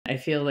I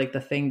feel like the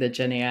thing that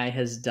Gen AI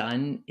has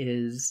done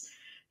is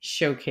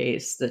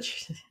showcase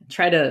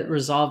try to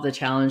resolve the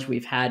challenge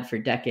we've had for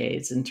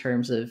decades in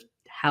terms of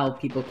how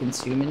people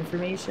consume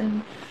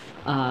information.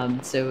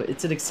 So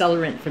it's an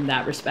accelerant from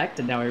that respect,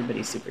 and now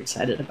everybody's super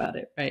excited about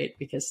it, right?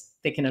 Because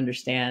they can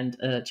understand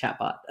a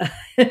chatbot.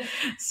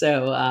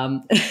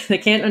 So they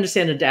can't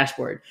understand a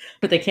dashboard,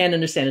 but they can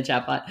understand a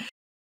chatbot.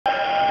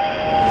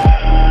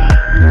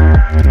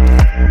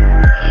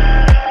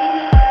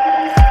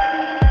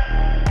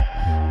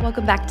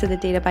 Welcome back to the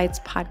Data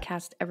Bites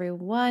podcast,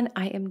 everyone.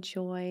 I am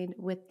joined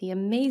with the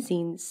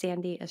amazing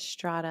Sandy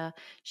Estrada.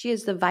 She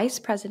is the Vice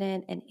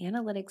President and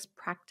Analytics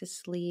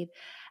Practice Lead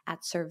at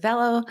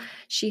Cervello.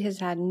 She has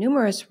had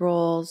numerous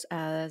roles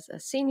as a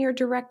Senior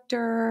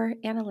Director,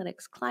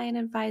 Analytics Client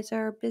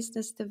Advisor,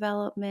 Business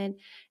Development,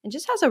 and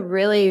just has a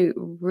really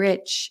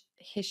rich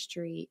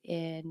history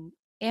in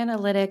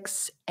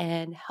analytics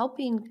and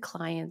helping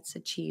clients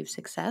achieve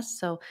success.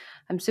 So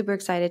I'm super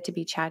excited to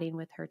be chatting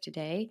with her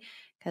today.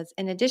 Because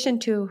in addition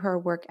to her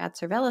work at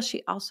Cervello,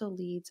 she also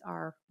leads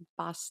our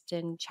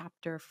Boston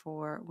chapter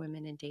for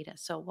Women in Data.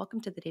 So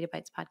welcome to the Data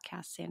Bites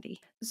podcast,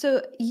 Sandy.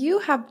 So you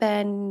have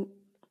been,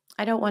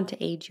 I don't want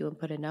to age you and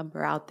put a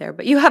number out there,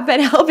 but you have been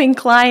helping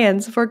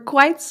clients for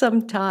quite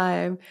some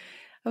time.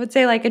 I would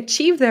say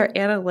achieve their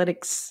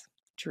analytics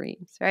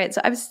dreams, right?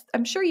 So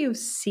I'm sure you've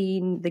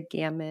seen the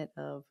gamut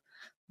of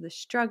the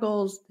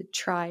struggles, the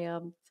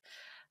triumphs,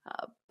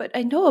 but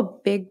I know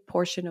a big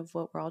portion of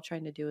what we're all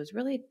trying to do is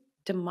really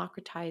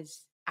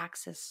democratize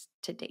access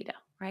to data,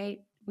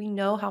 right? We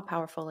know how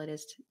powerful it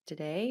is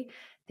today. I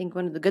think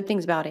one of the good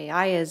things about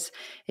AI is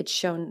it's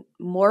shown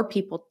more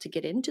people to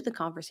get into the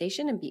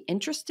conversation and be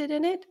interested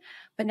in it.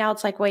 But now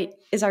it's like, wait,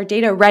 is our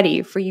data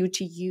ready for you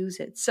to use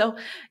it? So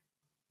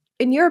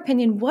in your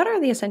opinion, what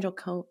are the essential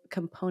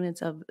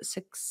components of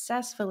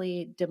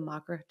successfully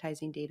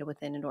democratizing data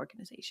within an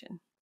organization?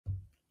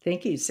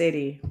 Thank you,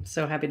 Sadie.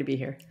 So happy to be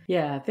here.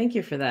 Yeah, thank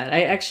you for that.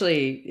 I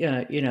actually,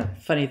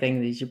 funny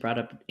thing that you brought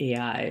up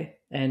AI,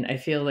 and I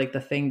feel like the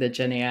thing that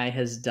Gen AI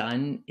has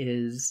done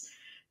is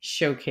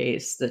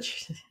showcase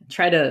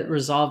try to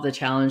resolve the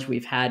challenge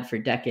we've had for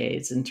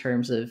decades in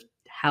terms of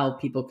how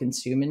people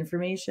consume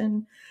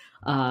information.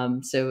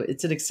 So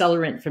it's an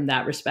accelerant from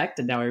that respect,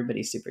 and now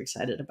everybody's super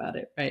excited about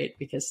it, right?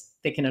 Because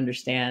they can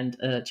understand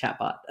a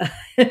chatbot.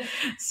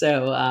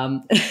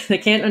 So they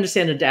can't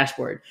understand a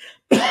dashboard,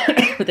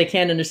 but they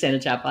can understand a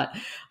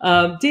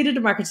chatbot. Data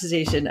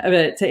democratization.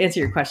 To answer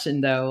your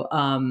question, though,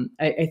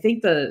 I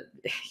think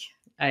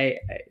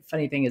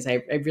funny thing is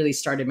I really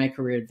started my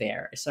career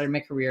there. I started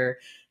my career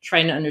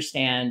trying to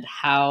understand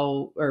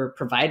how or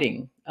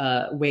providing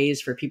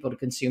ways for people to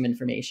consume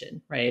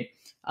information, right?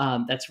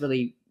 That's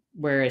really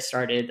where I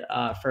started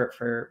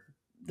for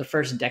the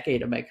first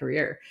decade of my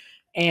career.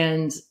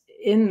 And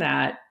in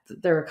that,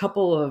 there are a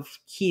couple of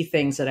key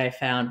things that I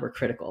found were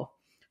critical.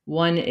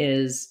 One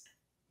is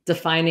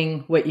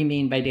defining what you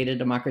mean by data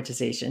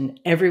democratization.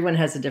 Everyone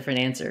has a different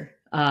answer.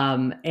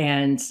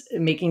 And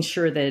making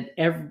sure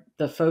that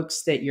the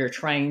folks that you're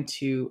trying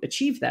to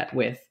achieve that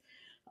with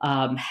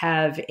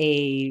have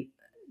a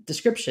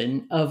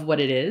description of what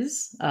it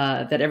is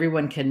that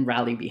everyone can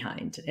rally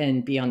behind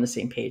and be on the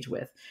same page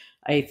with.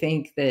 I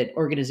think that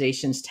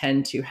organizations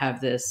tend to have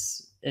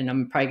this, and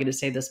I'm probably going to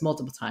say this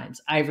multiple times,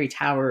 ivory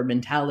tower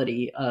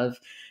mentality of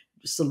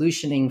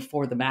solutioning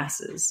for the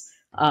masses.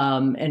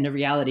 And the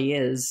reality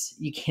is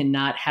you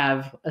cannot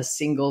have a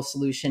single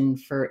solution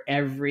for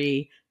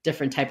every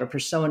different type of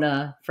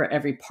persona, for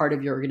every part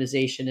of your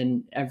organization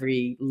and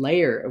every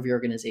layer of your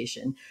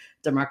organization.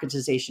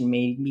 Democratization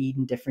may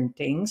mean different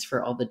things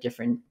for all the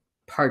different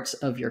parts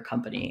of your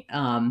company.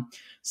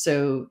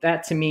 So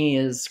that to me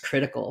is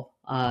critical.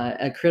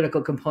 A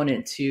critical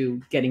component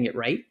to getting it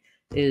right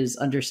is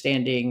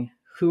understanding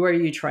who are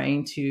you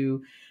trying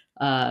to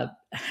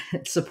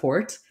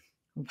support,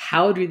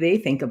 how do they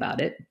think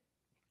about it,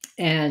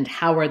 and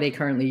how are they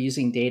currently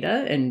using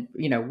data, and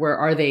where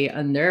are they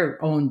on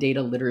their own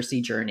data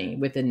literacy journey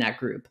within that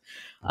group.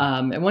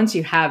 And once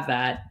you have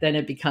that, then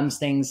it becomes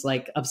things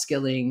like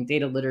upskilling,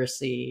 data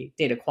literacy,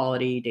 data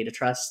quality, data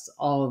trust.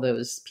 All of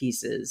those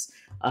pieces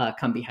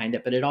come behind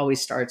it, but it always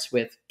starts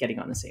with getting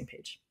on the same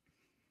page.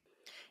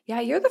 Yeah,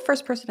 you're the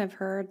first person I've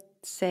heard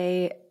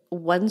say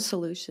one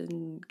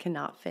solution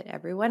cannot fit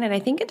everyone. And I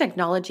think in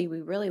technology,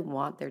 we really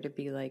want there to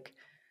be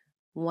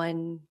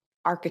one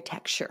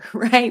architecture,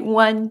 right?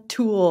 One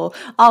tool,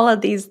 all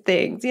of these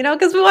things,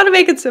 because we want to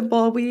make it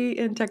simple. We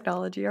in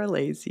technology are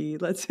lazy.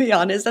 Let's be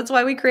honest. That's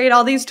why we create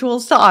all these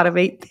tools to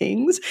automate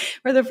things.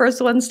 We're the first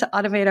ones to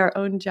automate our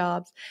own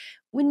jobs.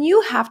 When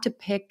you have to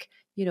pick,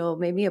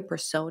 maybe a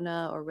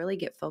persona or really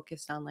get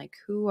focused on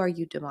who are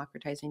you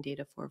democratizing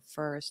data for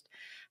first,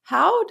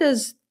 how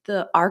does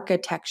the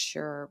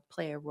architecture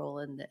play a role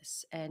in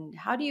this? And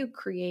how do you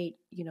create,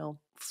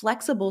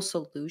 flexible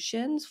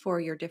solutions for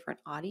your different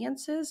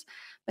audiences,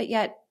 but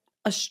yet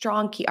a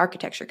strong key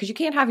architecture? Because you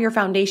can't have your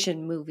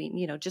foundation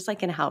moving, just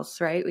like in a house,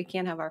 right? We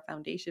can't have our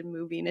foundation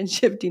moving and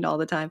shifting all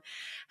the time.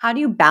 How do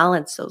you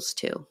balance those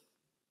two?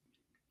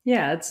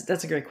 Yeah,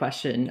 that's a great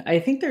question. I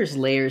think there's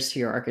layers to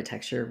your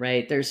architecture,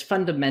 right? There's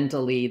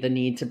fundamentally the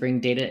need to bring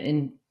data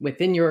in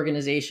within your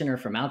organization or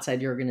from outside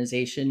your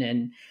organization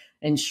and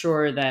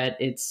ensure that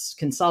it's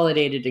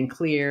consolidated and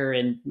clear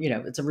and,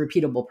 it's a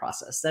repeatable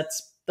process.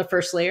 That's the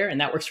first layer and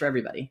that works for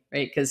everybody,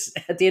 right? Because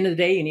at the end of the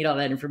day, you need all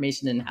that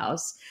information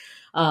in-house.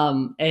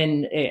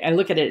 And I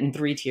look at it in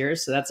three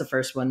tiers. So that's the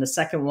first one. The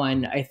second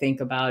one I think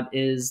about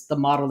is the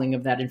modeling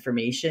of that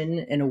information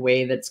in a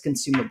way that's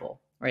consumable,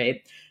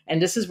 right?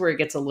 And this is where it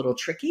gets a little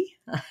tricky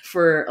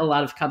for a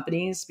lot of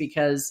companies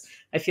because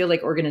I feel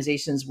like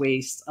organizations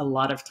waste a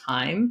lot of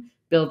time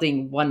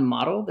building one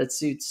model that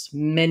suits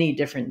many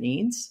different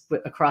needs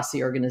across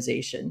the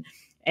organization.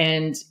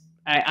 And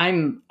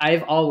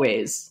I've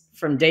always,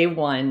 from day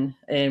one,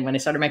 and when I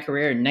started my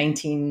career in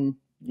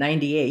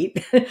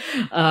 1998,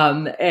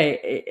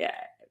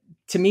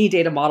 to me,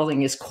 data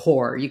modeling is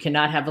core. You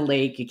cannot have a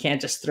lake. You can't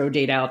just throw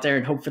data out there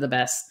and hope for the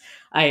best.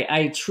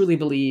 I truly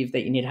believe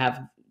that you need to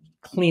have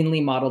cleanly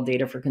modeled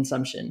data for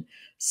consumption.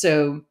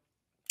 So,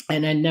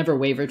 and I never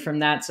wavered from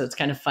that. So it's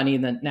kind of funny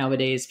that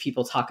nowadays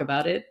people talk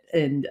about it.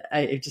 And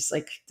I just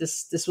like,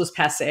 this was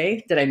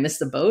passe. Did I miss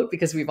the boat?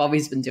 Because we've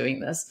always been doing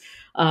this.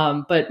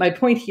 But my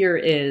point here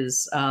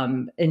is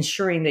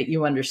ensuring that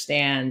you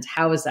understand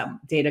how is that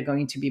data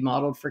going to be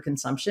modeled for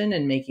consumption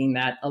and making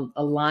that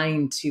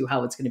aligned to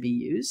how it's going to be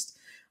used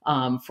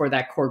for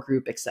that core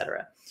group, et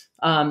cetera.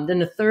 Then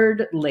the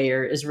third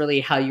layer is really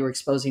how you're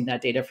exposing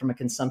that data from a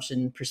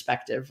consumption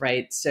perspective,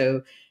 right?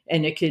 So,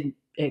 and it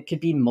could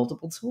be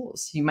multiple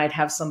tools. You might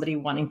have somebody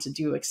wanting to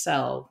do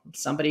Excel,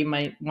 somebody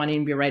might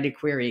wanting to write a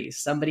query,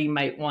 somebody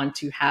might want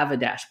to have a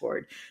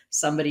dashboard,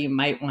 somebody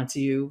might want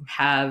to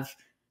have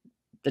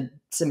the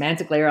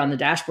semantic layer on the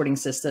dashboarding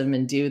system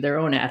and do their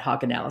own ad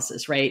hoc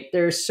analysis, right?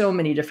 There's so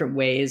many different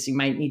ways. You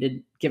might need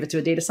to give it to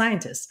a data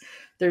scientist.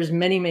 There's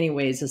many, many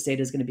ways this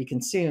data is going to be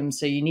consumed.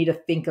 So you need to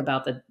think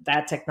about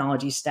that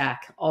technology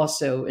stack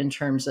also in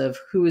terms of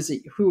who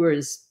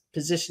is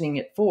positioning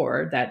it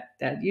for that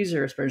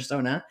user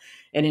persona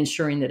and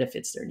ensuring that it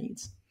fits their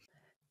needs.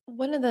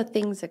 One of the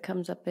things that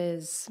comes up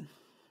is,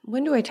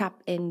 when do I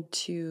tap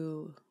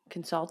into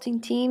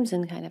consulting teams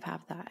and kind of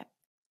have that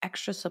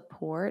extra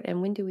support?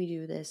 And when do we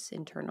do this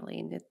internally?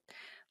 And it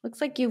looks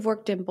like you've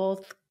worked in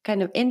both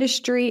kind of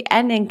industry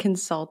and in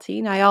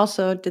consulting. I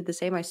also did the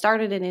same. I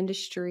started in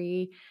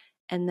industry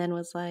and then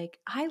was like,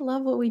 I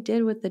love what we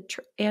did with the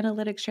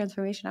analytics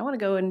transformation. I want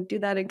to go and do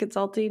that in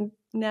consulting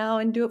now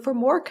and do it for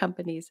more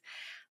companies.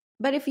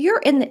 But if you're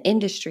in the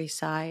industry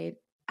side,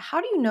 how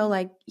do you know,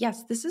 like,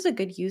 yes, this is a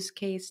good use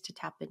case to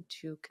tap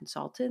into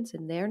consultants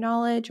and their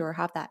knowledge or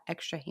have that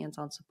extra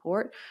hands-on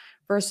support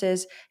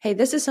versus, hey,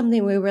 this is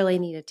something we really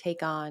need to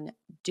take on,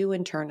 do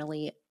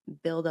internally,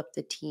 build up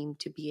the team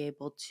to be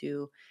able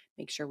to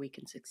make sure we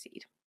can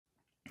succeed?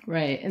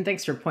 Right. And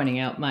thanks for pointing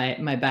out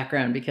my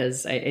background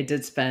because I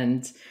did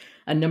spend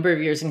a number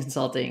of years in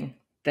consulting,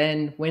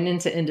 then went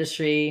into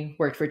industry,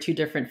 worked for two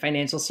different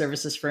financial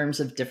services firms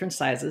of different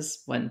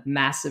sizes, one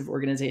massive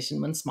organization,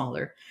 one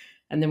smaller,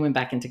 and then went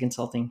back into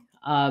consulting.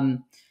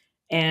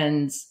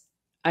 And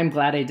I'm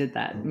glad I did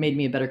that. It made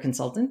me a better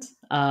consultant.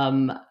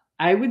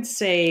 I would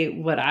say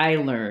what I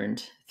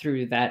learned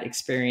through that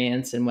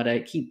experience and what I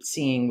keep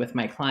seeing with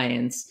my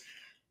clients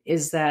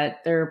is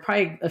that there are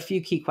probably a few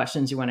key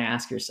questions you want to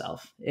ask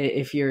yourself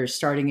if you're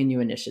starting a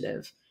new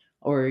initiative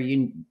or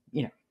if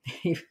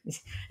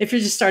you're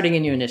just starting a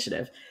new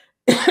initiative.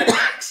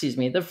 Excuse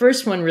me. The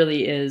first one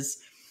really is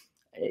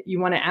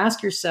you want to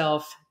ask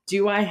yourself,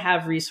 do I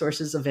have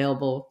resources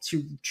available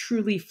to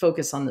truly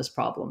focus on this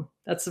problem?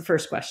 That's the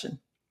first question.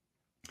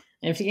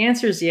 And if the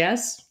answer is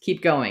yes,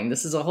 keep going.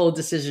 This is a whole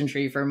decision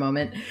tree for a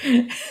moment.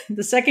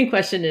 The second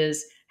question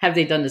is, have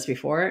they done this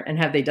before and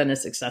have they done it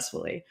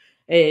successfully?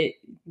 They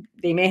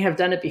may have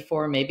done it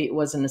before, maybe it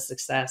wasn't a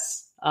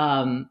success.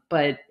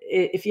 But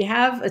if you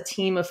have a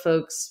team of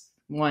folks,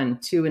 one,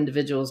 two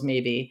individuals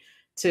maybe,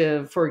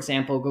 to, for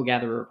example, go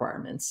gather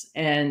requirements,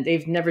 and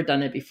they've never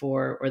done it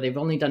before, or they've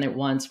only done it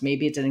once,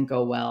 maybe it didn't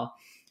go well.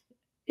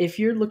 If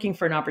you're looking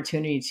for an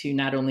opportunity to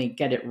not only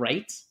get it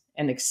right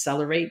and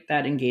accelerate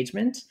that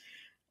engagement,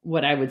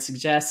 what I would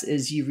suggest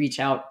is you reach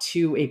out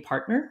to a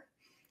partner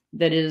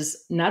that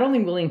is not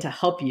only willing to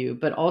help you,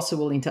 but also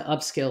willing to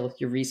upskill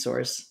your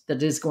resource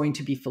that is going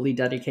to be fully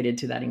dedicated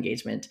to that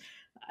engagement.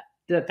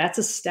 That's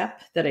a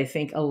step that I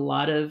think a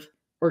lot of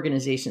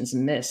organizations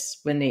miss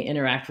when they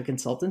interact with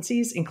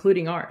consultancies,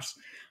 including ours.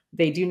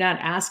 They do not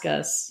ask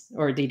us,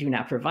 or they do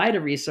not provide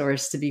a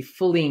resource to be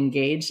fully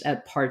engaged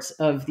at parts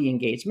of the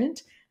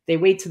engagement. They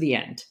wait to the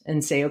end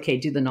and say, okay,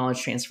 do the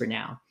knowledge transfer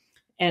now.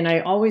 And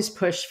I always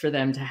push for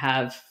them to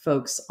have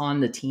folks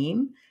on the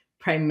team,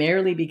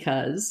 primarily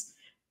because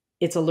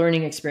it's a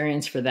learning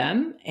experience for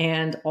them.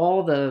 And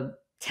all the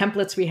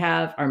templates we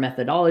have, our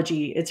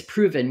methodology, it's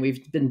proven.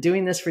 We've been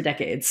doing this for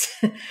decades.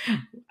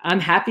 I'm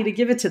happy to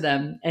give it to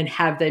them and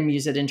have them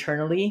use it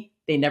internally.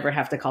 They never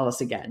have to call us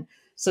again.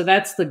 So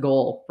that's the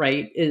goal,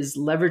 right? Is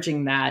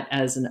leveraging that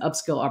as an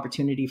upskill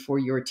opportunity for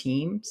your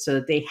team so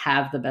that they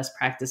have the best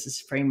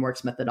practices,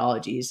 frameworks,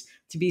 methodologies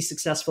to be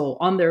successful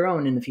on their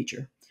own in the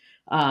future.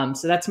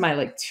 So that's my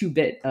like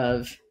 2-bit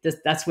of this.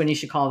 That's when you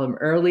should call them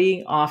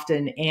early,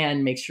 often,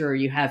 and make sure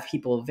you have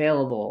people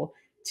available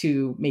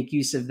to make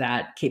use of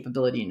that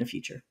capability in the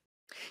future.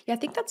 Yeah, I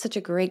think that's such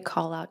a great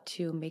call out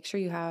to make sure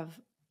you have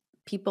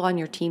people on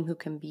your team who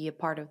can be a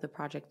part of the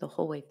project the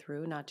whole way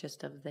through, not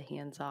just of the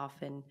hands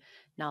off and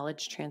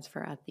knowledge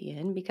transfer at the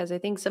end. Because I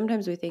think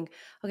sometimes we think,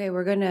 okay,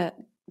 we're going to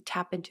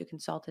tap into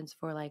consultants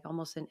for like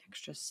almost an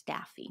extra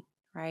staffing,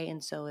 right?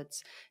 And so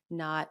it's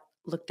not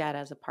looked at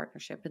as a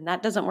partnership, and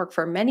that doesn't work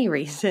for many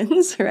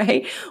reasons,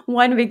 right?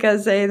 One,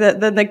 because say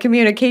that the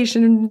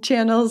communication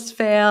channels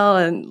fail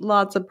and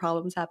lots of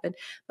problems happen,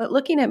 but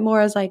looking at more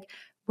as like,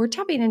 we're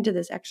tapping into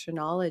this extra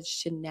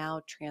knowledge to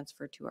now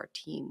transfer to our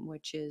team,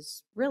 which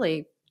is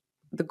really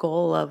the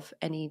goal of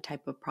any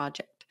type of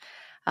project.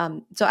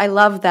 So I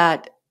love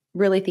that,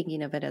 really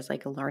thinking of it as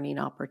like a learning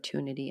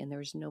opportunity, and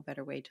there's no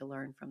better way to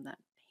learn from that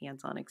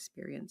hands-on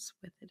experience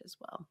with it as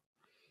well.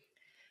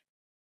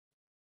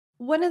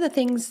 One of the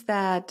things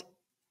that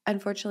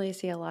unfortunately I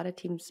see a lot of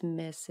teams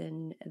miss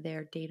in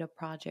their data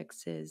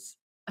projects is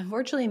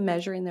unfortunately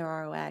measuring their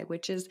ROI,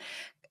 which is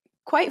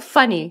quite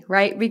funny,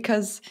 right?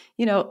 Because,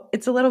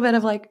 it's a little bit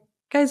of like,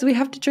 guys, we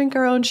have to drink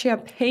our own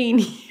champagne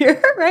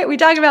here, right? We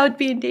talk about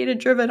being data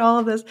driven, all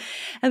of this.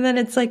 And then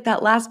it's like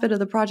that last bit of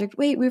the project.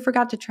 Wait, we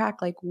forgot to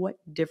track like what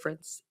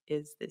difference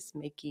is this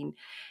making?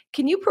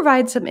 Can you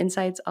provide some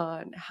insights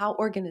on how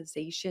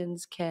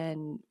organizations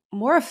can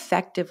more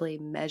effectively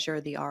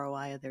measure the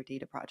ROI of their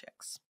data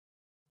projects?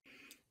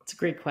 It's a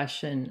great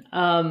question.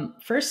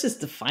 First is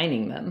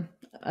defining them.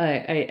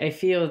 I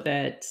feel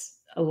that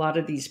a lot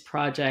of these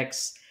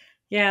projects,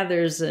 yeah,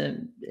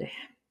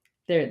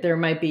 there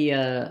might be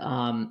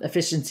a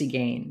efficiency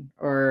gain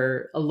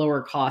or a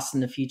lower cost in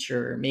the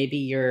future. Maybe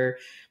you're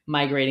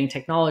migrating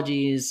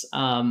technologies,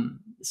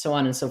 so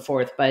on and so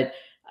forth. But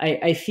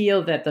I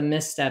feel that the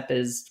misstep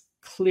is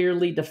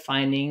clearly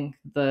defining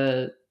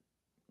the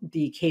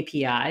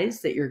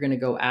KPIs that you're going to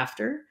go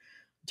after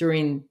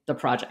during the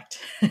project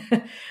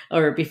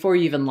or before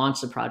you even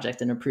launch the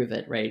project and approve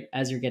it, right?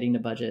 As you're getting the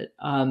budget.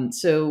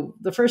 So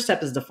the first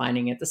step is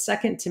defining it. The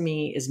second to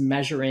me is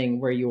measuring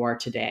where you are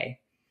today.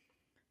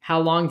 How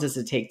long does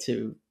it take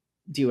to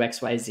do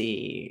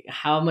XYZ?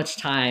 How much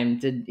time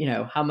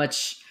how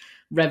much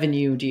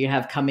revenue do you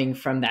have coming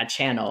from that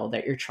channel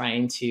that you're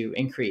trying to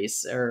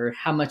increase? Or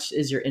how much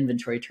is your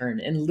inventory turn?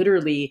 And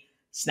literally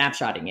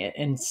snapshotting it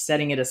and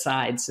setting it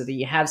aside so that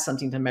you have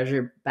something to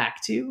measure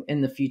back to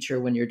in the future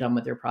when you're done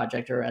with your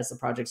project or as the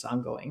project's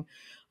ongoing.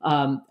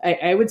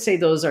 I would say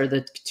those are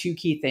the 2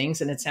 key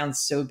things, and it sounds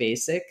so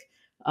basic,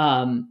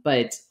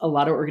 but a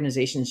lot of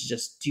organizations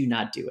just do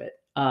not do it.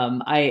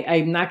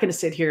 I'm not going to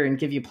sit here and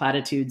give you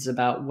platitudes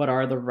about what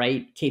are the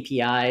right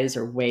KPIs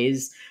or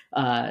ways,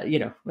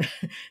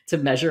 to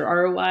measure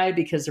ROI,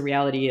 because the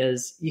reality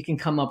is you can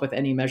come up with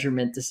any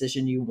measurement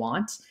decision you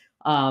want.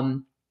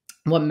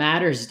 What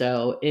matters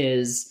though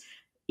is,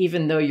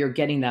 even though you're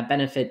getting that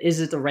benefit, is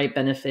it the right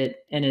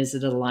benefit and is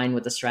it aligned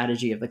with the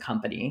strategy of the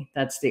company?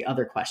 That's the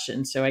other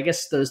question. So I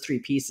guess those 3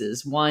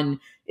 pieces. One,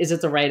 is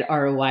it the right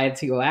ROI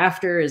to go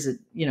after? Is it,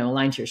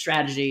 aligned to your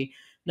strategy?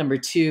 Number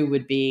 2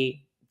 would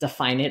be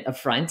define it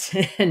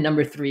upfront. And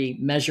number 3,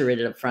 measure it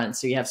upfront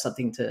so you have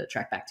something to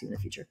track back to in the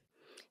future.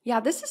 Yeah,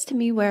 this is to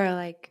me where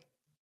like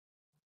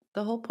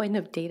the whole point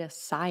of data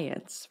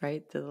science,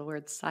 right? The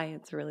word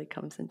science really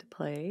comes into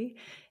play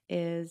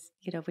is,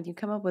 when you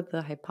come up with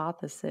the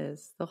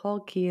hypothesis, the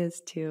whole key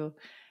is to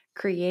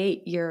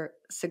create your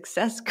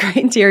success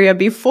criteria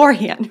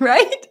beforehand,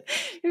 right?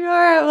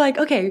 You're like,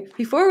 okay,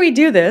 before we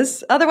do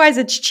this, otherwise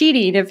it's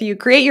cheating. If you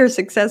create your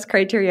success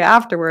criteria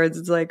afterwards,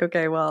 it's like,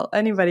 okay, well,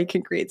 anybody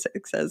can create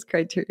success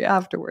criteria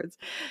afterwards.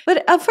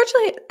 But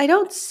unfortunately, I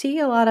don't see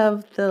a lot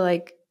of the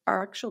like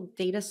our actual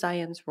data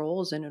science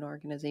roles in an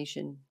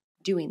organization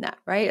doing that,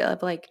 right?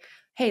 Of like,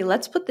 hey,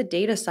 let's put the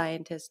data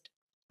scientist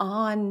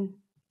on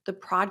the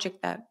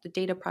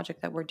data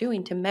project that we're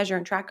doing to measure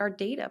and track our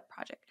data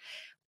project.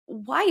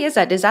 Why is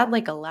that? Is that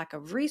like a lack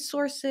of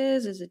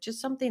resources? Is it just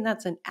something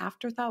that's an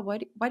afterthought? Why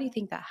do you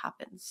think that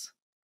happens?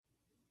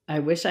 I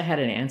wish I had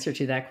an answer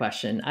to that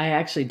question. I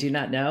actually do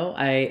not know.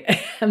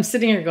 I'm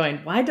sitting here going,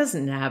 why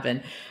doesn't it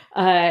happen?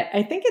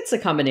 I think it's a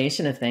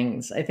combination of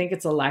things. I think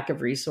it's a lack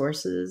of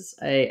resources.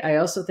 I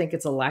also think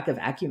it's a lack of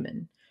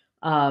acumen.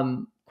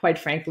 Quite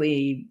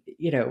frankly,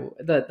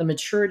 the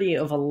maturity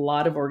of a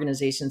lot of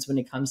organizations when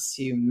it comes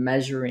to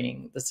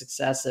measuring the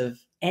success of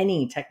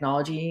any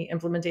technology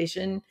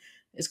implementation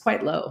is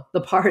quite low. The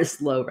bar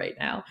is low right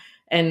now.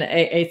 And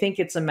I think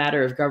it's a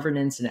matter of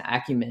governance and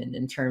acumen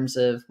in terms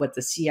of what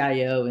the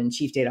CIO and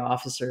chief data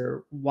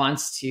officer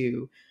wants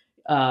to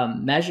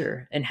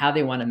measure and how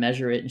they want to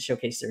measure it and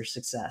showcase their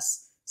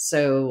success.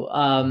 So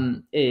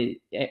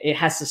it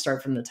has to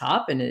start from the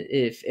top. And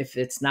if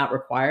it's not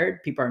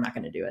required, people are not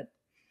going to do it.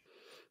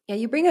 Yeah,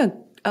 you bring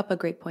up a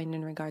great point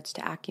in regards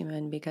to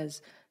acumen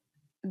because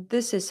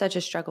This is such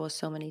a struggle with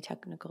so many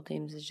technical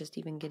teams, is just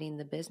even getting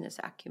the business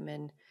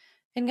acumen,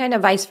 and kind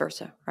of vice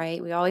versa,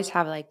 right? We always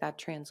have like that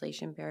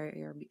translation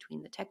barrier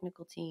between the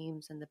technical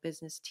teams and the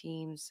business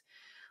teams.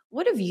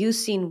 What have you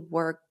seen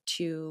work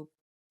to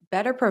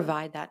better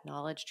provide that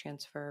knowledge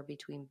transfer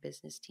between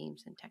business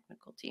teams and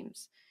technical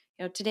teams?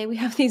 Today we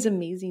have these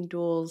amazing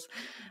tools,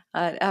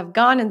 have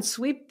gone and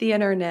sweep the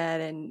internet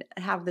and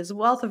have this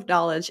wealth of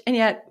knowledge, and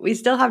yet we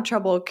still have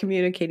trouble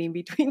communicating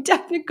between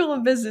technical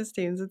and business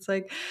teams. It's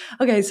like,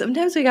 okay,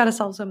 sometimes we got to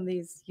solve some of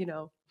these,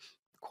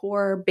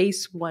 core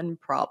base one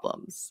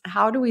problems.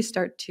 How do we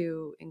start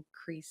to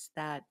increase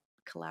that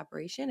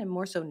collaboration and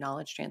more so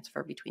knowledge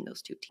transfer between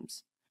those two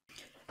teams?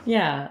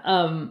 Yeah.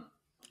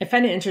 I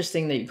find it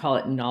interesting that you call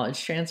it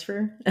knowledge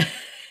transfer.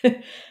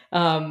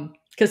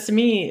 Because to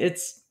me,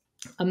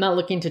 I'm not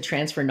looking to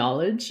transfer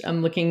knowledge.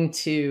 I'm looking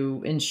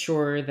to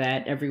ensure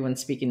that everyone's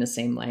speaking the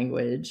same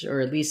language, or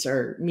at least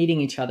are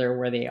meeting each other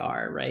where they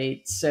are,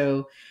 right?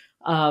 So,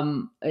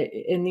 and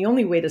the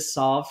only way to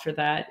solve for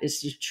that is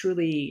to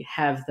truly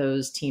have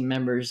those team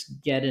members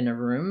get in a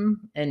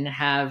room and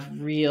have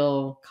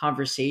real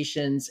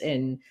conversations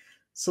and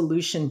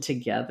solution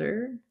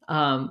together.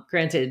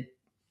 Granted,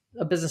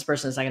 a business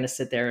person is not going to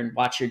sit there and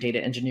watch your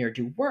data engineer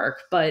do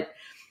work, but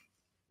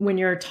when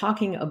you're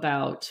talking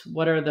about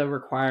what are the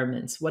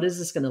requirements, what is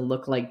this going to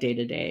look like day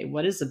to day,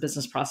 what is the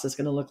business process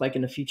going to look like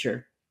in the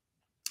future,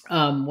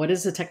 what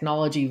is the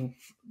technology,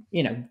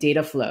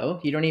 data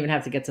flow. You don't even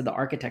have to get to the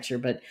architecture,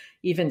 but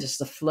even just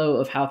the flow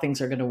of how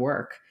things are going to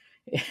work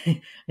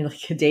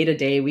like day to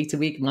day, week to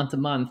week, month to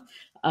month.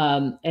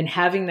 And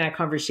having that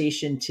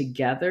conversation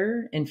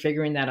together and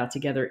figuring that out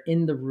together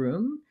in the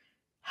room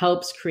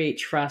helps create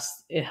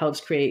trust. It helps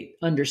create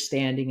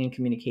understanding and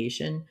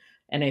communication.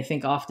 And I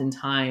think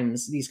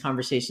oftentimes these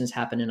conversations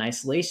happen in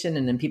isolation,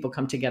 and then people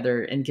come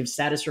together and give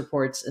status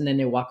reports, and then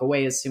they walk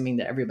away assuming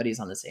that everybody's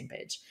on the same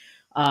page.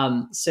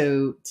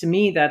 So to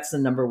me, that's the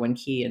number one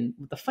key. And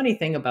the funny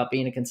thing about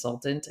being a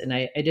consultant, and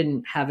I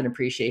didn't have an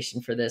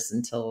appreciation for this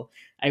until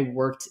I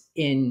worked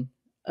in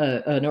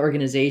an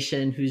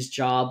organization whose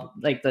job,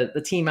 like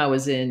the team I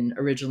was in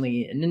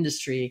originally in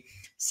industry,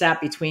 sat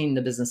between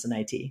the business and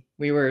IT.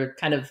 We were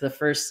kind of the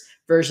first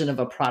version of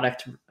a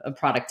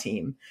product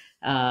team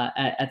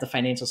at the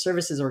financial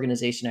services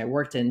organization I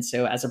worked in.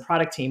 So as a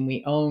product team,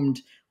 we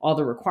owned all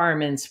the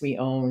requirements, we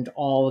owned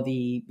all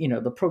the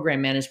the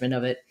program management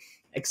of it,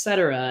 et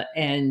cetera.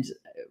 And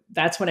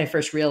that's when I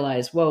first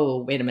realized,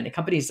 whoa, wait a minute,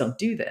 companies don't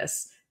do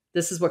this.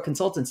 This is what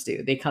consultants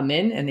do. They come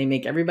in and they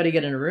make everybody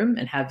get in a room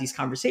and have these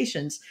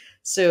conversations.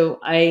 So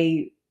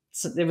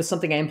it was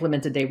something I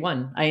implemented day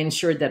one. I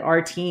ensured that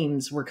our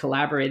teams were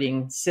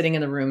collaborating, sitting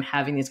in the room,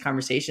 having these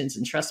conversations.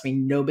 And trust me,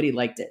 nobody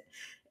liked it.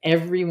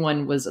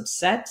 Everyone was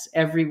upset.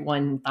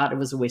 Everyone thought it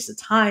was a waste of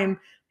time.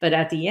 But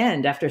at the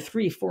end, after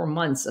 3-4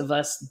 months of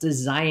us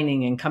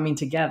designing and coming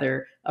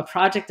together, a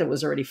project that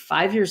was already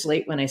 5 years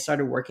late when I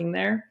started working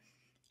there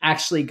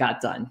actually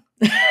got done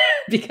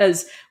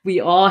because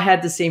we all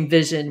had the same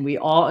vision. We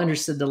all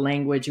understood the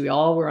language. We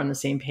all were on the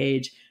same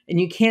page. And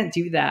you can't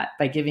do that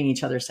by giving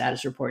each other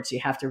status reports. You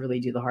have to really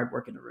do the hard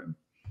work in the room.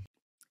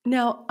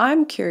 Now,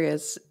 I'm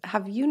curious,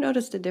 have you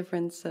noticed a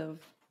difference of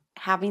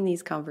having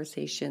these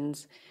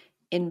conversations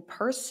in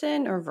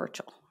person or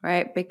virtual,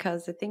 right?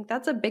 Because I think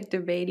that's a big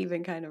debate,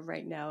 even kind of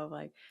right now, of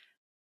like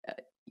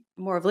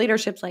more of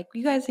leadership's like,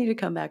 you guys need to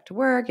come back to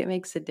work. It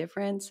makes a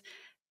difference.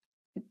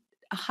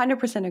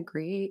 100%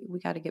 agree. We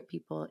got to get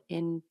people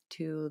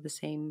into the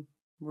same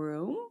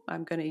room.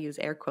 I'm going to use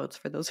air quotes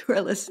for those who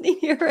are listening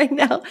here right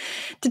now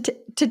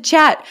to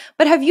chat.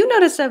 But have you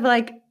noticed of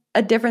like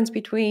a difference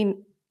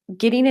between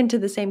getting into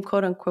the same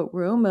quote unquote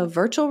room, a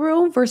virtual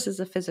room versus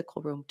a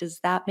physical room? Does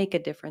that make a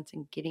difference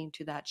in getting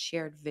to that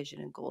shared vision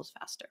and goals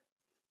faster?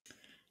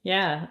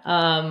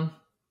 Yeah,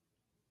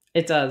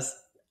 it does.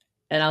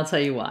 And I'll tell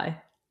you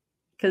why.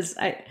 Because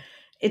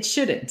it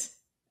shouldn't.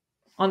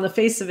 On the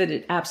face of it,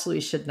 it absolutely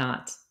should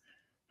not.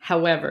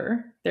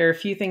 However, there are a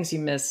few things you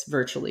miss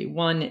virtually.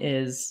 One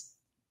is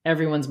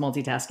everyone's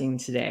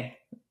multitasking today.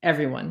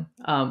 Everyone.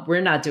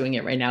 We're not doing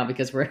it right now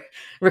because we're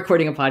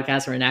recording a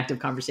podcast or an active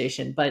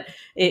conversation. But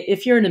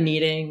if you're in a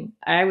meeting,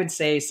 I would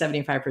say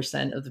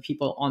 75% of the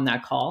people on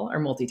that call are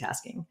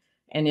multitasking.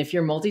 And if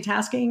you're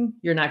multitasking,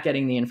 you're not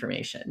getting the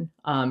information.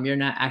 You're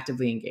not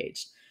actively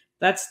engaged.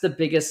 That's the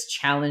biggest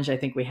challenge I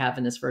think we have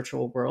in this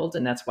virtual world.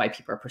 And that's why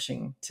people are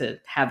pushing to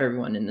have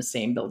everyone in the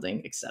same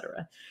building, et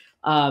cetera.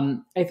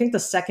 I think the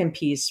second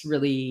piece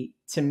really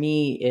to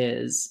me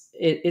is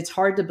it's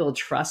hard to build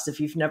trust if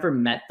you've never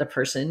met the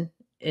person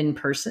in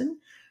person.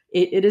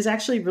 It is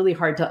actually really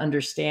hard to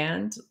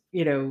understand,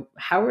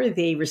 how are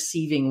they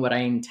receiving what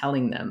I'm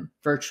telling them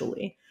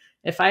virtually?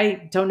 If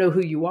I don't know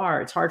who you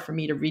are, it's hard for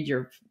me to read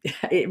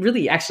it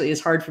really actually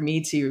is hard for me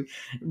to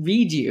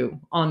read you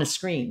on a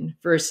screen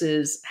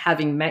versus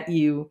having met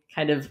you,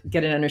 kind of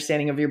get an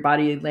understanding of your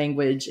body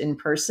language in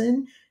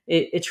person.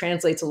 It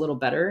translates a little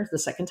better the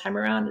second time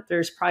around.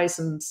 There's probably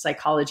some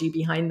psychology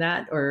behind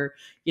that, or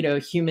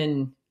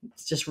human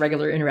it's just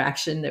regular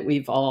interaction that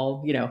we've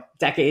all,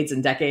 decades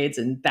and decades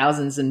and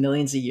thousands and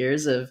millions of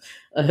years of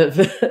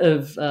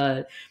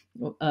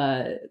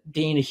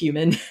being a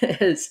human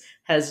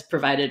has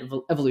provided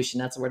evolution.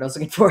 That's the word I was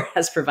looking for.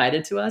 Has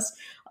provided to us.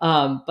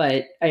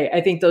 But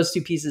I think those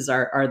two pieces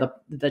are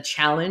the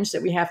challenge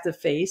that we have to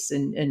face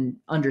and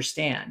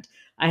understand.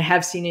 I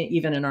have seen it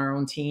even in our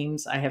own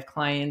teams. I have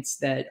clients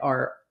that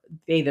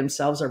they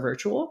themselves are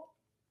virtual,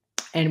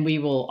 and we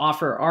will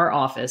offer our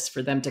office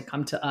for them to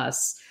come to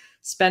us,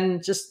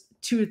 spend just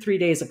 2 to 3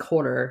 days a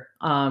quarter,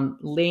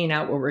 laying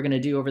out what we're going to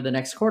do over the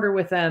next quarter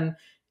with them.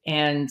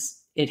 And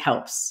it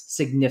helps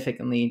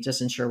significantly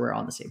just ensure we're all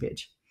on the same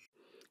page.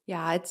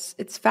 Yeah,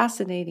 it's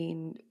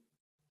fascinating.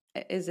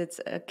 Is it's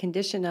a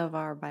condition of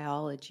our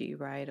biology,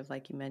 right? Of,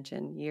 like you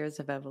mentioned, years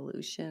of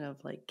evolution of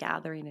like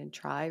gathering in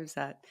tribes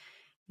that,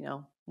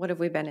 what have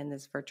we been in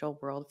this virtual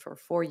world for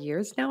 4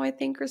 years now, I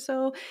think, or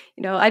so?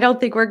 I don't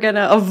think we're going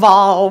to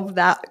evolve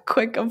that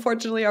quick.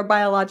 Unfortunately, our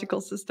biological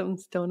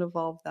systems don't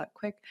evolve that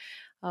quick.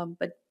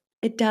 But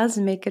it does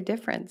make a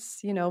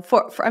difference,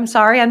 for I'm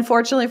sorry,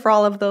 unfortunately, for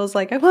all of those,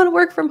 like, I want to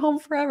work from home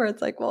forever.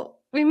 It's like, well,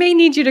 we may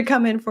need you to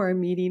come in for a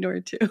meeting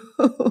or two.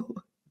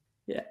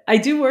 Yeah, I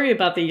do worry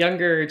about the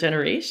younger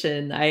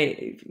generation.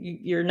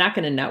 You're not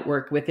going to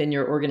network within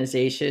your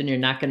organization. You're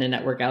not going to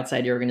network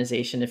outside your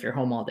organization if you're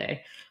home all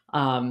day.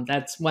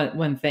 That's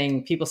one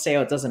thing people say,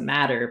 oh, it doesn't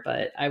matter.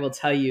 But I will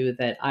tell you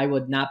that I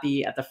would not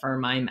be at the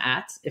firm I'm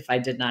at if I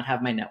did not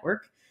have my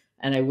network.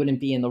 And I wouldn't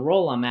be in the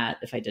role I'm at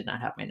if I did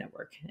not have my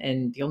network.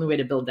 And the only way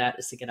to build that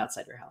is to get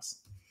outside your house.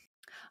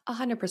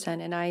 100%.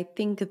 And I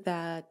think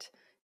that,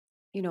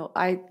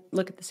 I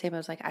look at the same. I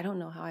was like, I don't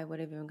know how I would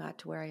have even got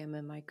to where I am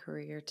in my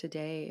career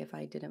today if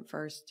I didn't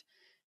first,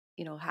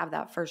 have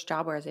that first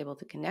job where I was able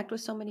to connect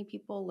with so many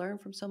people, learn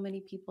from so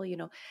many people,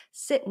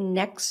 sit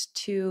next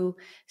to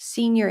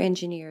senior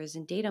engineers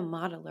and data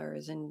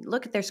modelers and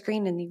look at their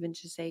screen and even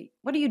just say,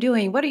 what are you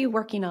doing? What are you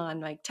working on?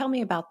 Like, tell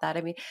me about that.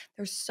 I mean,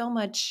 there's so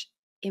much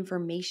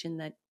information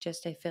that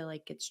just, I feel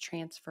like, gets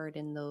transferred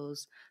in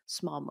those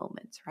small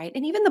moments, right?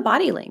 And even the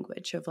body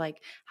language of,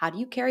 like, how do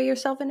you carry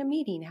yourself in a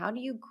meeting? How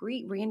do you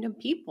greet random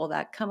people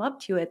that come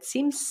up to you? It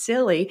seems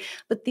silly,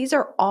 but these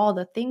are all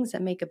the things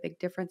that make a big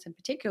difference. And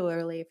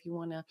particularly if you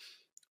want to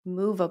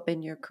move up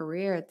in your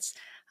career, it's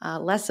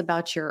less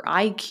about your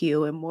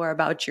IQ and more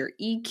about your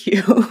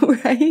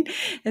EQ, right?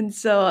 And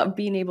so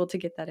being able to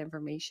get that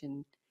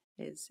information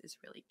is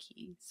really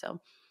key.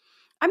 So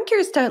I'm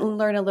curious to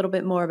learn a little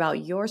bit more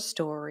about your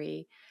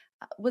story.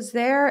 Was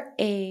there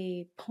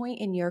a point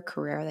in your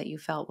career that you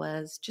felt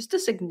was just a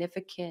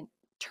significant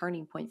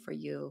turning point for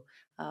you?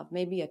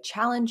 Maybe a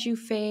challenge you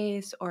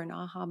faced or an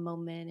aha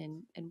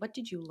moment? And what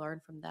did you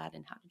learn from that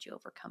and how did you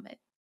overcome it?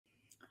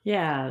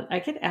 Yeah, I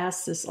get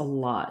asked this a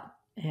lot.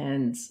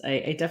 And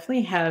I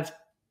definitely have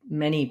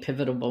many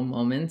pivotal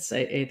moments,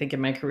 I think, in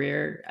my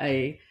career.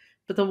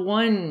 But the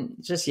one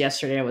just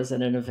yesterday, I was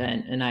at an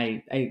event and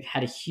I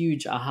had a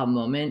huge aha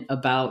moment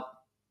about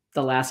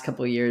the last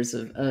couple of years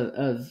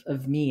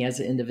of me as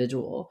an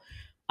individual.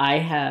 I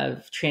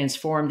have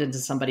transformed into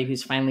somebody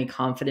who's finally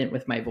confident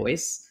with my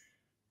voice,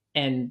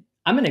 and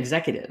I'm an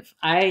executive.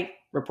 I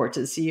report to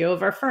the CEO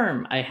of our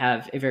firm. I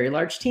have a very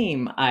large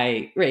team.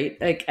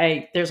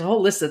 There's a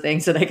whole list of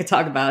things that I could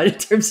talk about in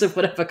terms of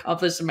what I've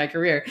accomplished in my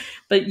career.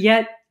 But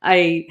yet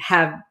I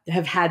have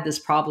had this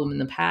problem in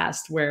the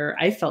past where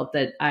I felt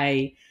that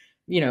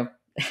you know,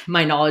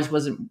 my knowledge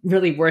wasn't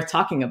really worth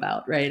talking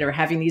about, right? Or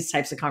having these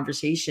types of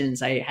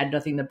conversations. I had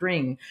nothing to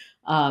bring,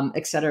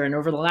 et cetera. And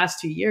over the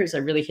last 2 years, I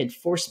really had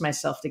forced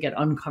myself to get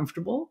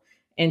uncomfortable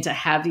and to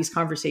have these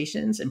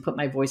conversations and put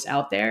my voice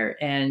out there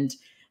and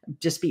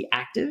just be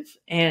active.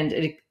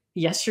 And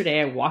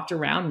yesterday I walked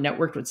around,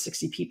 networked with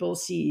 60 people,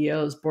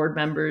 CEOs, board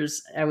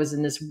members. I was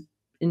in this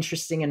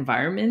interesting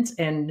environment.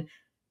 And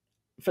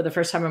for the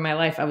first time in my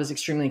life, I was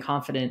extremely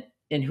confident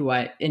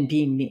in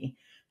being me.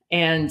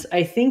 And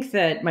I think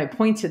that my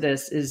point to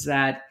this is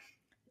that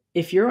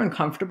if you're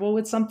uncomfortable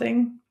with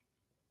something,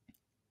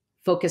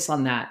 focus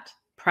on that,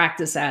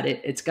 practice at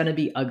it. It's going to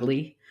be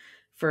ugly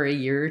for a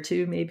year or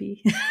two,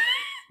 maybe.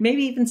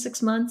 Maybe even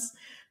 6 months,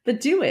 but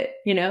do it.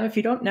 If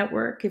you don't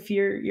network, if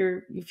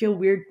you feel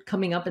weird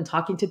coming up and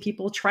talking to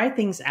people, try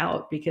things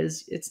out,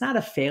 because it's not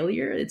a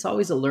failure. It's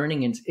always a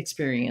learning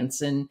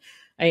experience. And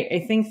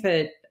I think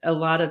that a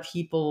lot of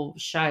people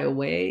shy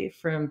away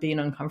from being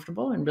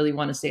uncomfortable and really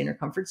want to stay in their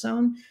comfort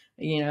zone,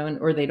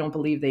 or they don't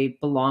believe they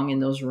belong in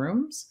those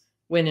rooms,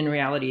 when in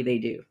reality they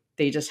do.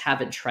 They just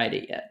haven't tried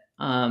it yet.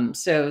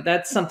 So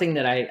that's something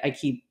that I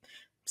keep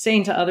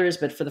saying to others,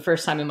 but for the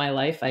first time in my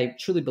life, I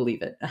truly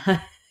believe it.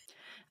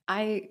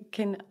 I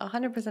can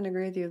 100%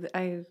 agree with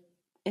you.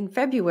 In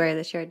February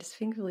this year, I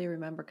distinctly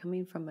remember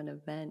coming from an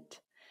event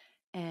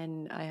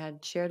and I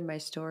had shared my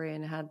story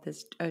and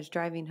I was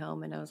driving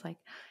home and I was like,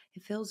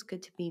 it feels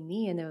good to be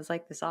me. And it was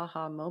like this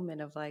aha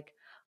moment of like,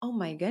 oh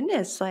my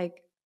goodness,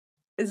 like,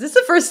 is this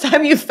the first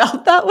time you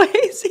felt that way,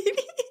 Sadie?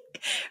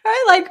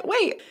 Right? Like,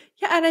 wait.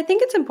 Yeah. And I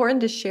think it's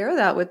important to share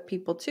that with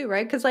people too,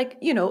 right? Because,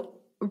 like,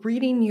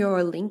 reading your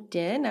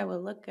LinkedIn, I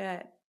would look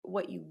at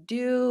what you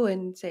do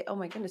and say, oh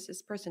my goodness,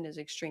 this person is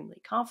extremely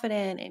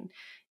confident and,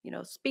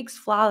 speaks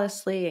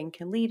flawlessly and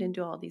can lead and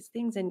do all these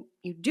things. And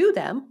you do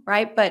them,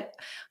 right? But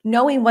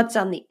knowing what's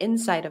on the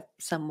inside of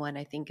someone,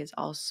 I think, is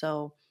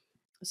also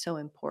so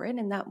important,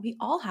 and that we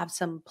all have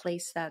some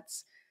place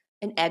that's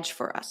an edge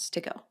for us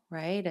to go,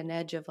 right? An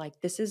edge of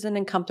like, this is an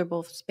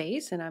uncomfortable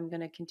space and I'm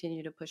going to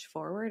continue to push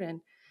forward.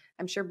 And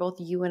I'm sure both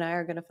you and I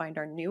are going to find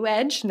our new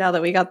edge now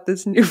that we got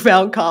this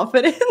newfound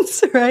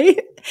confidence, right?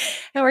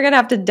 And we're going to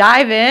have to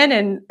dive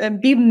in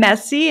and be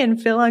messy and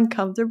feel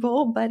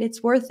uncomfortable, but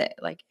it's worth it.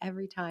 Like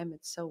every time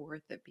it's so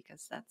worth it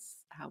because that's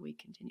how we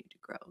continue to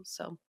grow.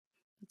 So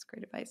that's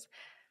great advice.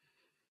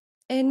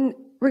 In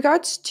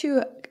regards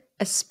to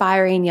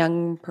aspiring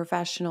young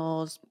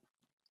professionals,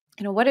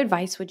 what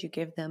advice would you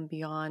give them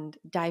beyond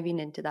diving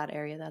into that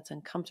area that's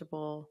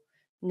uncomfortable,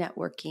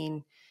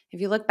 networking? If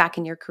you look back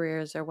in your career,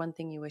 is there one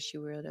thing you wish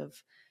you would have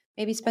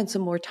maybe spent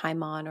some more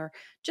time on, or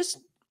just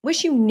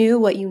wish you knew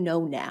what you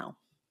know now?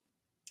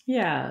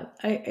 Yeah,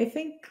 I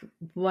think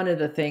one of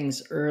the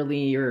things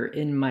earlier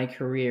in my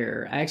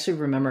career, I actually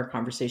remember a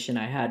conversation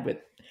I had with,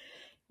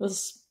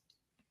 was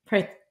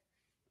probably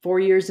 4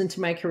 years into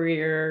my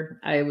career.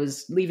 I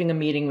was leaving a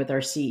meeting with our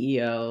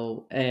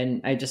CEO,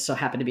 and I just so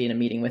happened to be in a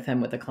meeting with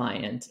him with a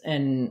client.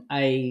 And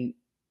I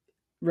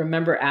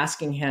remember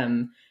asking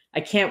him, I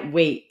can't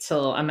wait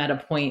till I'm at a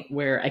point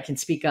where I can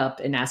speak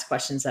up and ask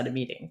questions at a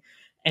meeting.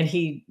 And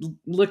he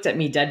looked at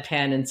me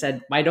deadpan and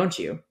said, "Why don't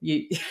you?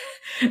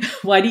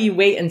 Why do you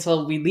wait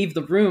until we leave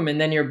the room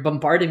and then you're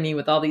bombarding me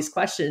with all these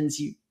questions?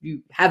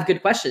 You have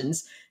good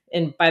questions.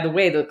 And by the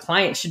way, the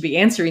client should be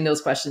answering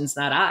those questions,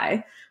 not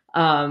I."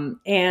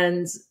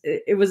 And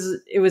it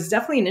was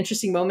definitely an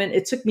interesting moment.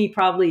 It took me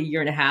probably a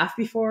year and a half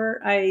before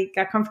I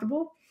got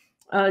comfortable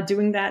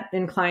doing that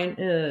in client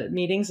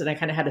meetings, and I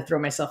kind of had to throw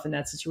myself in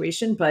that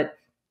situation. But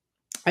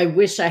I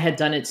wish I had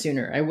done it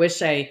sooner. I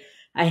wish I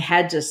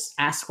had just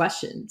asked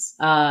questions,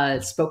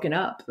 spoken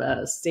up,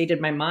 stated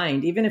my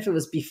mind, even if it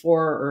was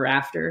before or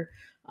after,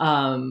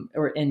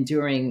 or and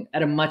during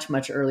at a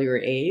much earlier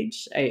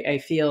age. I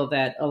feel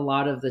that a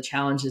lot of the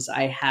challenges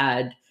I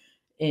had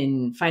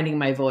in finding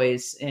my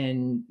voice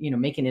and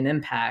making an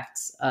impact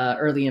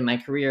early in my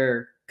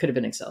career could have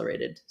been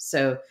accelerated.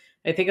 So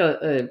I think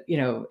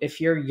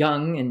if you're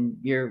young and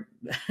you're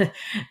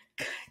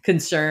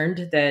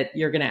concerned that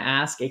you're going to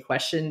ask a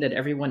question that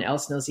everyone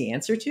else knows the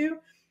answer to,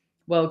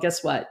 well,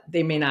 guess what?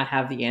 They may not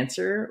have the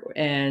answer,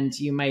 and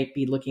you might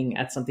be looking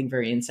at something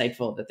very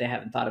insightful that they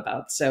haven't thought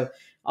about. So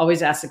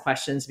always ask the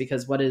questions,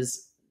 because what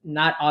is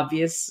not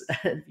obvious,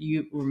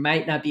 you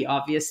might not be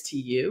obvious to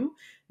you,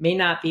 may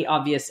not be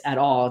obvious at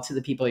all to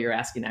the people you're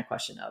asking that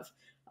question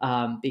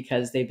of,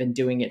 because they've been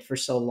doing it for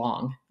so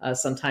long.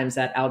 Sometimes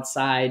that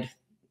outside,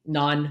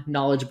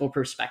 non-knowledgeable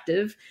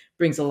perspective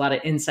brings a lot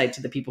of insight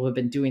to the people who've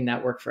been doing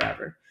that work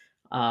forever.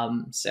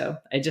 So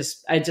I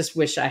just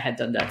wish I had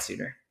done that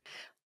sooner.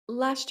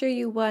 Last year,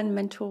 you won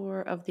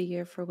Mentor of the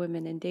Year for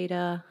Women in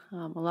Data,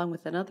 along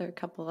with another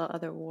couple of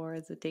other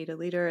awards, a data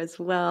leader as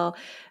well.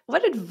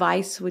 What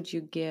advice would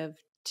you give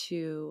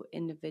to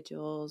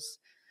individuals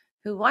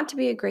who want to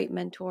be a great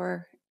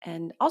mentor?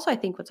 And also, I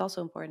think what's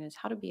also important is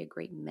how to be a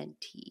great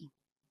mentee.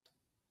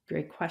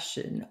 Great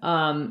question.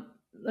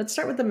 Let's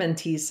start with the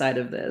mentee side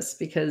of this,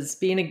 because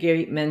being a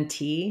great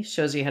mentee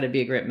shows you how to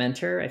be a great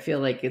mentor. I feel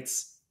like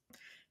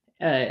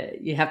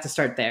you have to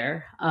start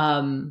there.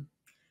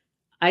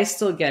 I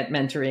still get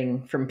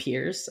mentoring from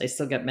peers. I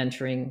still get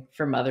mentoring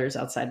from others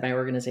outside my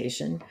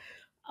organization.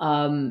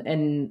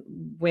 And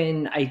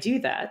when I do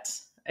that,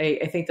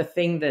 I think the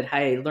thing that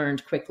I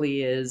learned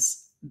quickly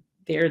is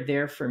they're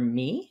there for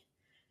me,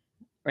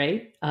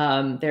 right?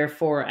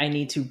 Therefore, I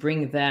need to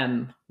bring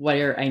them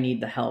where I need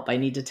the help. I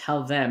need to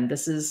tell them,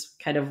 this is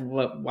kind of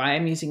why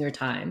I'm using your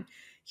time.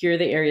 Here are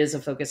the areas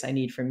of focus I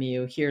need from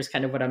you. Here's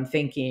kind of what I'm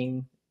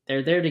thinking.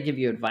 They're there to give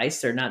you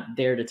advice. They're not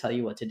there to tell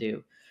you what to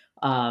do.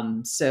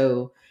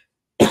 So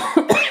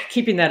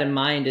keeping that in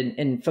mind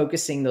and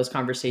focusing those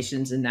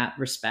conversations in that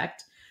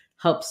respect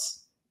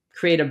helps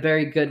create a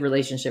very good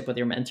relationship with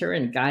your mentor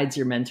and guides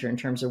your mentor in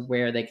terms of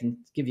where they can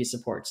give you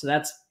support. So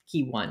that's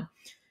key one.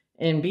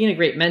 And being a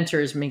great mentor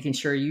is making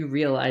sure you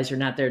realize you're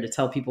not there to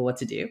tell people what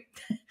to do.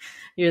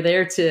 You're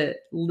there to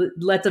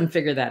let them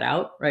figure that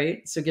out,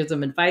 right? So give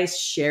them advice,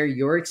 share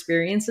your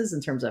experiences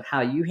in terms of how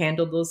you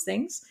handled those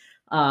things.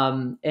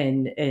 And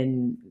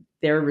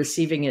they're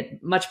receiving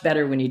it much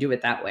better when you do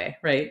it that way,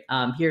 right?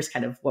 Here's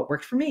kind of what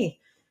worked for me.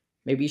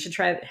 Maybe you should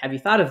try it. Have you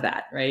thought of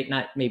that, right?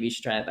 Not maybe you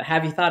should try it, but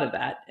have you thought of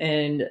that?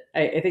 And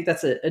I think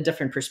that's a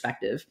different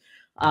perspective.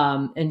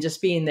 And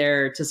just being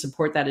there to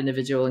support that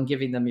individual and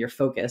giving them your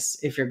focus.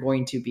 If you're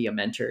going to be a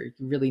mentor,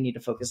 you really need to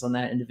focus on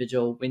that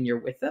individual when you're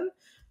with them,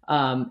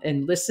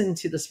 and listen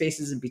to the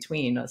spaces in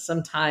between.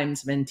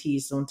 Sometimes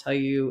mentees don't tell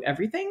you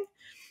everything,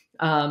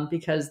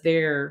 because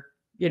they're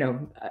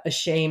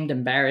ashamed,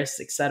 embarrassed,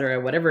 etc.,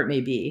 whatever it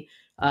may be.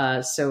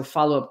 So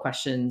follow-up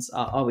questions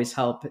always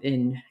help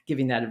in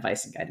giving that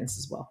advice and guidance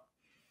as well.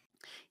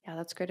 Yeah,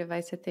 that's great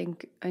advice. I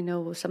think I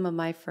know some of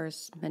my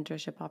first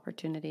mentorship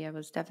opportunity, I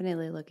was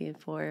definitely looking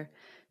for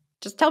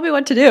just tell me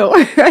what to do,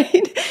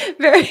 right?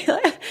 Very,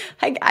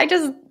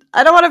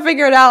 I don't want to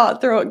figure it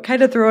out.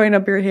 Throwing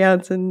up your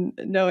hands and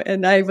no.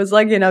 And I was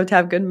lucky enough to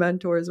have good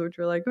mentors, which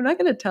were like, I'm not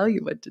going to tell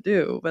you what to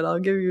do, but I'll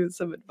give you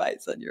some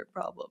advice on your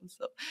problem.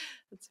 So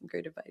that's some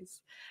great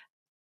advice.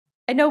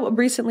 I know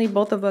recently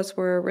both of us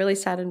were really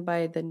saddened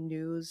by the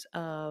news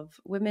of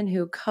women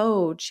who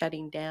code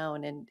shutting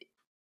down. And,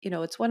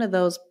 it's one of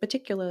those,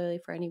 particularly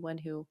for anyone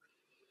who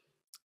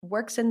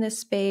works in this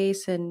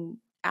space and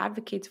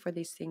advocates for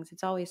these things.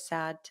 It's always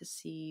sad to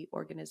see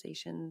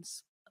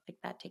organizations like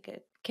that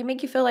can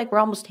make you feel like we're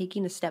almost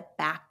taking a step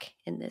back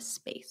in this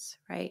space,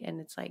 right? And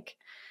it's like,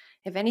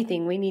 if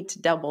anything, we need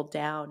to double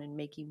down in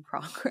making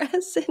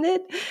progress in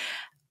it.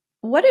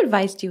 What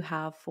advice do you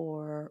have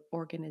for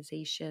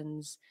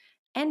organizations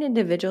and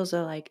individuals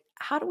are like,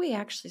 how do we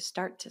actually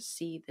start to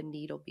see the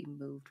needle be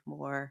moved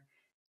more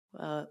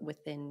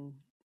within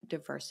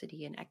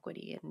diversity and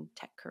equity in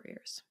tech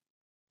careers?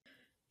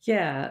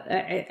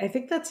 Yeah, I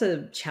think that's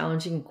a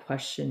challenging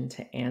question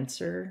to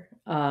answer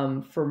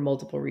for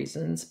multiple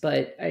reasons.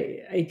 But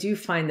I do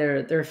find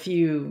there are a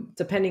few,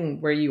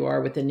 depending where you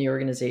are within the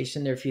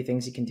organization, there are a few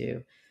things you can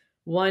do.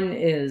 One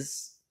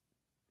is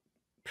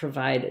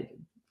provide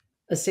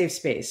a safe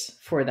space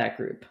for that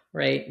group,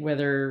 right?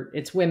 Whether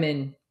it's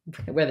women,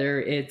 whether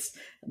it's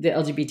the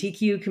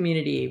LGBTQ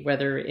community,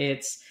 whether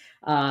it's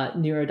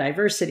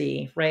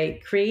neurodiversity,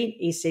 right? Create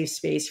a safe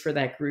space for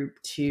that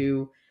group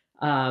to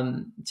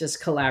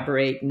just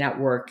collaborate,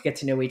 network, get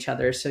to know each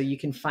other, so you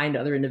can find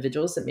other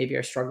individuals that maybe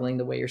are struggling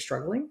the way you're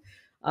struggling,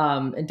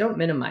 and don't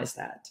minimize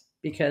that,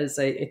 because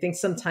I think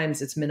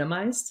sometimes it's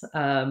minimized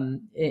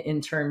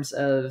in terms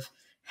of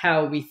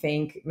how we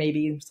think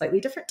maybe slightly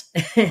different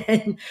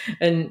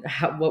and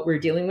what we're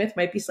dealing with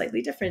might be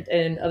slightly different,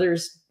 and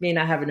others may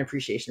not have an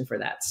appreciation for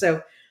that.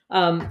 So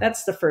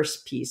that's the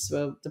first piece.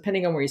 So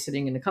depending on where you're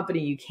sitting in the company,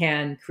 you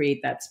can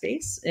create that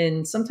space.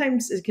 And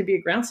sometimes it could be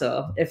a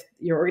groundswell. If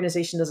your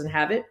organization doesn't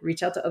have it,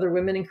 reach out to other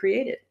women and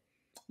create it.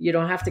 You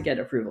don't have to get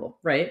approval,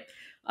 right?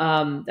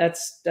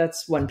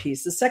 That's one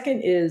piece. The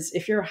second is,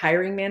 if you're a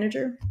hiring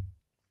manager,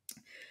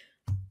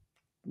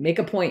 make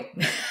a point,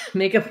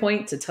 make a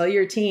point to tell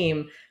your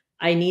team,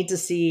 I need to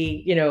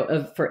see,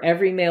 for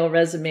every male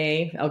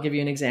resume, I'll give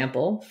you an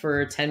example.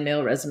 For 10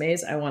 male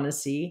resumes, I want to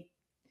see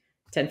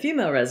 10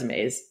 female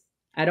resumes.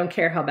 I don't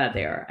care how bad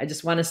they are. I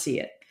just want to see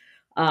it,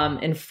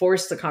 and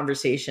force the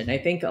conversation. I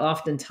think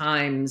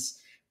oftentimes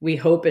we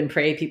hope and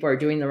pray people are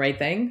doing the right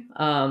thing.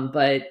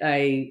 But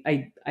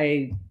I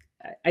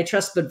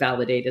trust but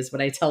validate is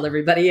what I tell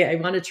everybody. I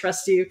want to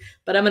trust you,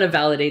 but I'm going to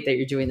validate that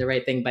you're doing the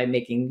right thing by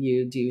making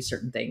you do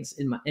certain things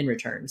in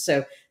return.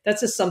 So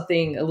that's just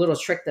something, a little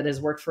trick that has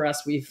worked for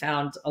us. We've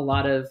found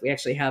we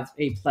actually have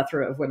a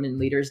plethora of women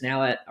leaders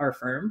now at our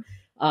firm.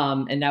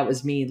 And that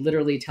was me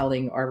literally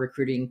telling our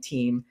recruiting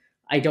team,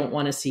 I don't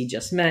want to see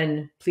just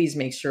men. Please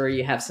make sure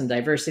you have some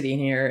diversity in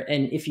here.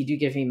 And if you do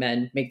give me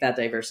men, make that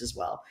diverse as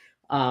well.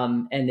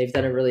 And they've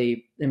done a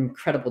really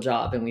incredible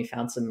job. And we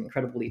found some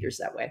incredible leaders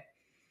that way.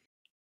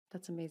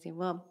 That's amazing.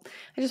 Well,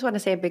 I just want to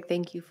say a big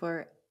thank you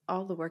for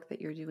all the work that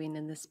you're doing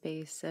in this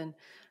space. And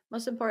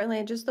most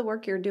importantly, just the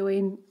work you're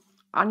doing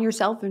on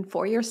yourself and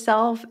for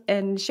yourself,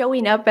 and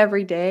showing up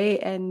every day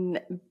and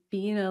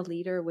being a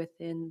leader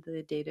within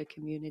the data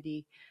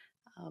community.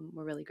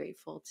 We're really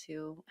grateful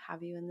to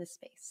have you in this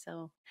space.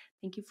 So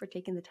thank you for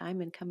taking the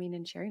time and coming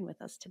and sharing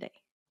with us today.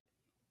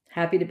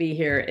 Happy to be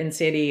here. And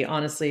Sadie,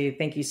 honestly,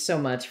 thank you so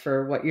much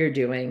for what you're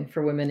doing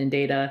for women in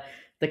data,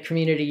 the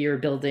community you're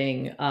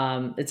building.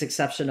 It's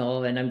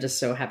exceptional. And I'm just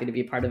so happy to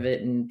be part of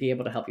it and be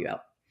able to help you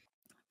out.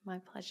 My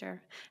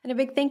pleasure. And a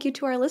big thank you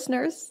to our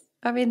listeners.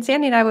 I mean,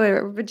 Sandy and I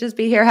would just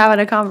be here having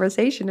a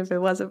conversation if it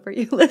wasn't for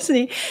you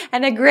listening,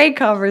 and a great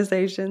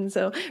conversation.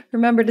 So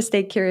remember to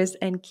stay curious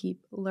and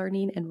keep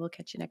learning, and we'll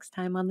catch you next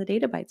time on the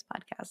Data Bites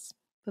podcast.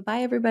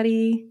 Bye-bye,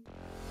 everybody.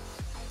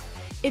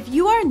 If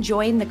you are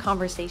enjoying the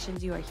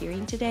conversations you are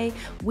hearing today,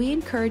 we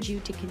encourage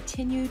you to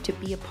continue to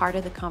be a part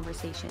of the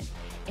conversation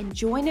and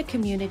join a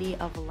community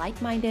of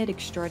like-minded,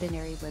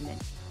 extraordinary women.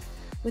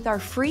 With our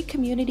free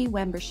community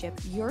membership,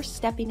 you're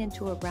stepping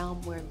into a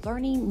realm where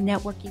learning,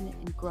 networking,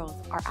 and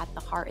growth are at the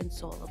heart and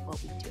soul of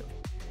what we do.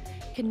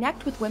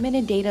 Connect with Women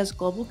in Data's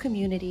global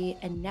community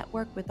and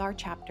network with our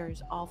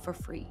chapters, all for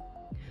free.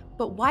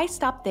 But why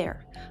stop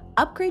there?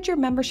 Upgrade your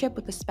membership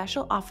with a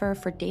special offer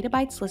for Data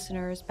Bites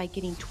listeners by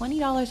getting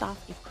 $20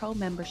 off a pro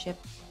membership,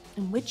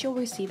 in which you'll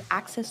receive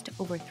access to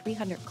over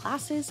 300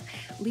 classes,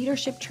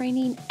 leadership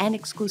training, and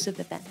exclusive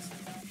events.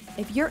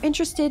 If you're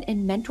interested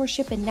in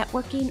mentorship and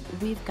networking,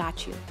 we've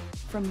got you.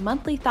 From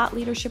monthly thought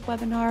leadership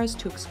webinars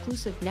to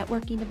exclusive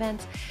networking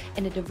events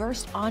and a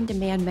diverse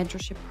on-demand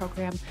mentorship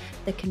program,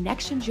 the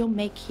connections you'll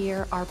make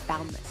here are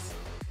boundless.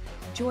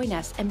 Join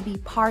us and be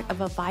part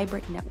of a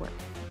vibrant network.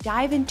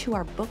 Dive into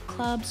our book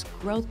clubs,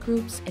 growth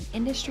groups, and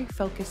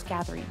industry-focused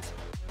gatherings.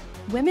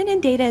 Women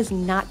in Data is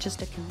not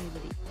just a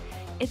community.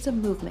 It's a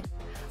movement,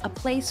 a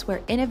place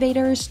where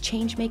innovators,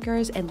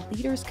 changemakers, and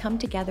leaders come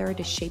together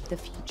to shape the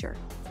future.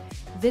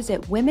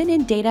 Visit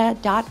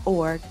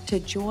womenindata.org to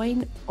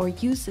join or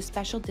use the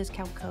special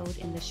discount code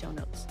in the show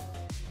notes.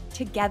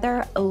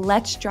 Together,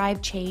 let's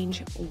drive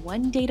change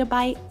one data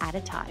byte at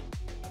a time.